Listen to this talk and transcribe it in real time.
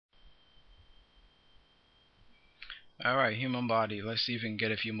Alright, human body. Let's see if we can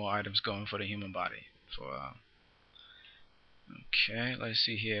get a few more items going for the human body. Okay, let's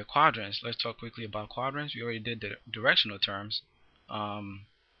see here. Quadrants. Let's talk quickly about quadrants. We already did the directional terms. And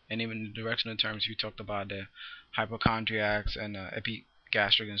even the directional terms, we talked about the hypochondriacs and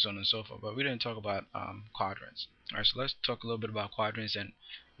epigastric and so on and so forth. But we didn't talk about quadrants. Alright, so let's talk a little bit about quadrants and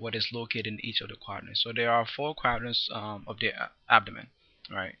what is located in each of the quadrants. So there are 4 quadrants of the abdomen.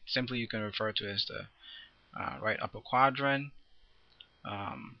 Right. Simply, you can refer to it as the right upper quadrant,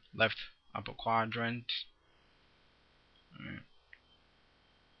 left upper quadrant. Right.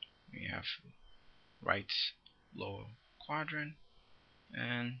 We have right lower quadrant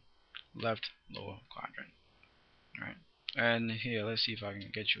and left lower quadrant. Right. And here, let's see if I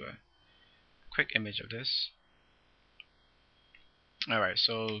can get you a quick image of this. Alright,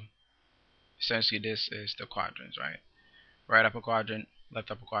 so essentially this is the quadrants, right? Right upper quadrant,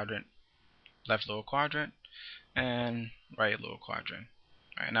 left upper quadrant, left lower quadrant, and right lower quadrant.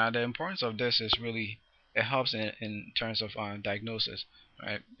 Right, now the importance of this is really it helps in terms of diagnosis.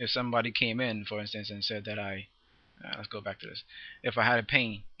 Right, if somebody came in, for instance, and said that let's go back to this. If I had a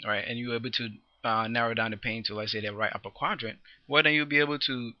pain, right, and you were able to narrow down the pain to, let's say, the right upper quadrant, well, then you'll be able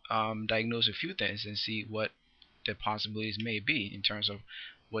to diagnose a few things and see what the possibilities may be in terms of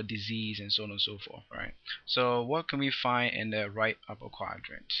what disease and so on and so forth. Right. So what can we find in the right upper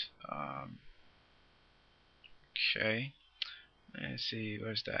quadrant? Okay. Let's see,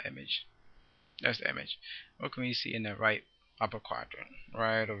 where's that image? That's the image. What can we see in the right upper quadrant?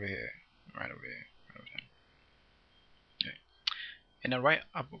 Right over here. Right over here. Right over there. Okay. In the right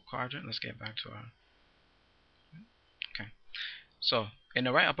upper quadrant, let's get back to our. Okay. So in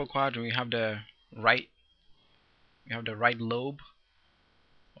the right upper quadrant, we have the right lobe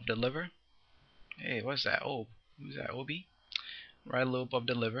of the liver. Hey, what's that? Oh, who's that? OB? Right lobe of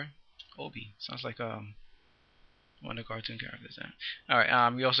the liver. OB. Sounds like one of the cartoon characters there.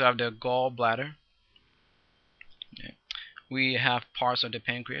 Alright, we also have the gallbladder. Okay. We have parts of the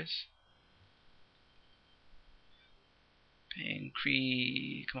pancreas. Pancreas.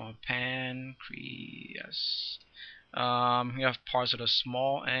 We have parts of the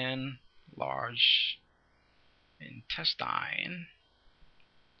small and large intestine.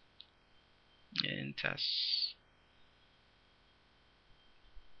 Intestine.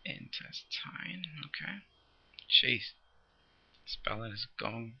 Okay. Jeez, spelling is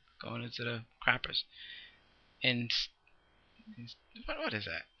going into the crappers. What is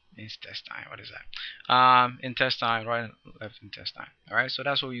that? Intestine. What is that? Intestine, right and left intestine. All right. So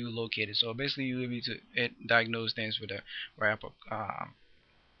that's where you locate it. So basically, you will be to diagnose things with the right upper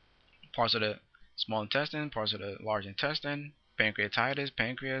parts of the small intestine, parts of the large intestine, pancreatitis,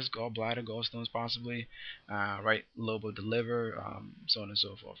 pancreas, gallbladder, gallstones, possibly, right lobe of the liver, so on and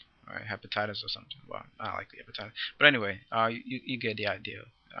so forth. All right, hepatitis or something. Well, not likely hepatitis, but anyway, you get the idea.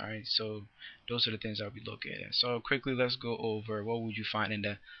 All right, so those are the things that will be located. So quickly, let's go over what would you find in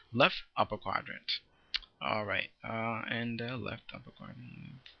the left upper quadrant. All right, in the left upper quadrant.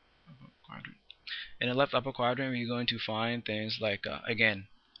 In the left upper quadrant, we're going to find things like again.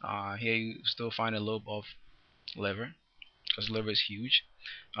 Here you still find a lobe of liver, because liver is huge.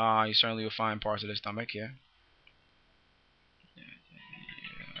 You certainly will find parts of the stomach here.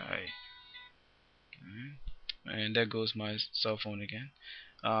 Right. And there goes my cell phone again.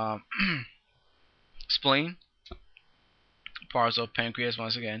 Spleen, parts of pancreas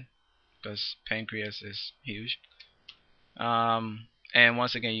once again, because pancreas is huge. And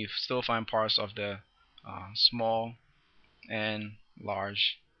once again, you still find parts of the small and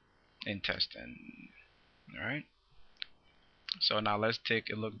large intestine. Alright, so now let's take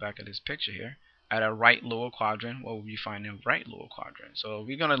a look back at this picture here. At a right lower quadrant, what will you find in right lower quadrant? So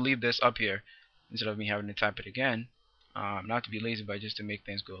we're going to leave this up here instead of me having to type it again. Not to be lazy, but just to make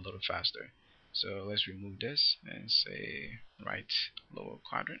things go a little faster. So let's remove this and say right lower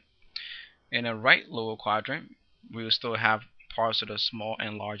quadrant. In a right lower quadrant, we will still have parts of the small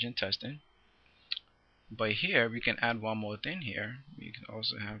and large intestine. But here we can add one more thing here. We can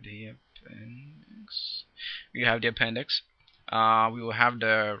also have the appendix. We have the appendix. We will have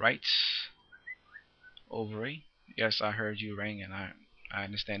the right ovary. Yes, I heard you ring, and I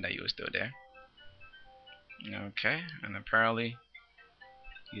understand that you were still there. Okay, and apparently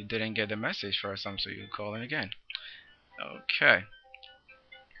you didn't get the message first time, so you call in again. Okay,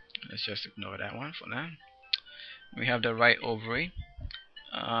 let's just ignore that one for now. We have the right ovary.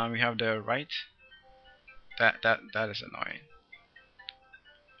 We have the right. That is annoying.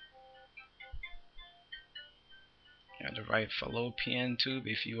 You have the right fallopian tube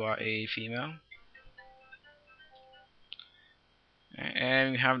if you are a female.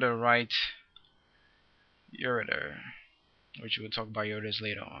 And we have the right ureter, which we'll talk about ureters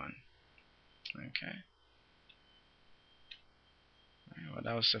later on. Okay. Well,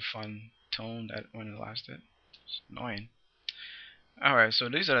 that was a fun tone that when it lasted. It's annoying. Alright, so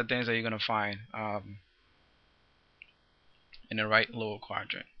these are the things that you're going to find in the right lower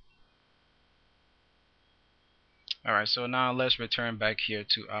quadrant. Alright, so now let's return back here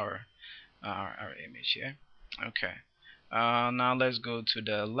to our image here. Okay. Now let's go to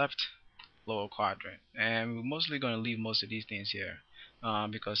the left lower quadrant, and we're mostly going to leave most of these things here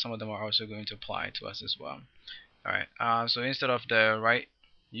because some of them are also going to apply to us as well. Alright, so instead of the right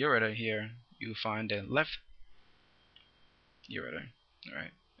ureter here, you find the left ureter.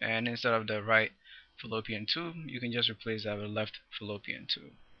 Alright, and instead of the right fallopian tube, you can just replace that with left fallopian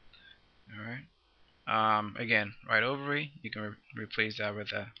tube. Alright, again, right ovary, you can replace that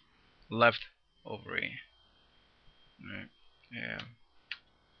with a left ovary. Alright, yeah,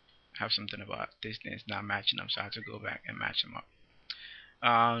 I have something about these things not matching up, so I have to go back and match them up.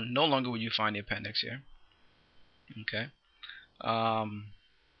 No longer will you find the appendix here. Okay.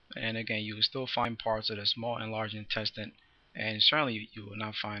 And again, you will still find parts of the small and large intestine, and certainly you will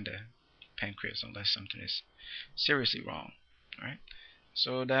not find the pancreas unless something is seriously wrong. Alright,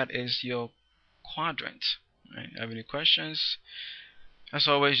 so that is your quadrant. Right? Have any questions? As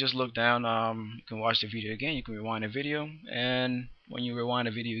always, just look down. You can watch the video again. You can rewind the video, and when you rewind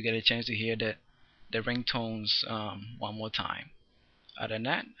the video, you get a chance to hear the ringtones one more time. Other than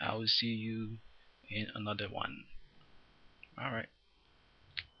that, I will see you in another one. Alright.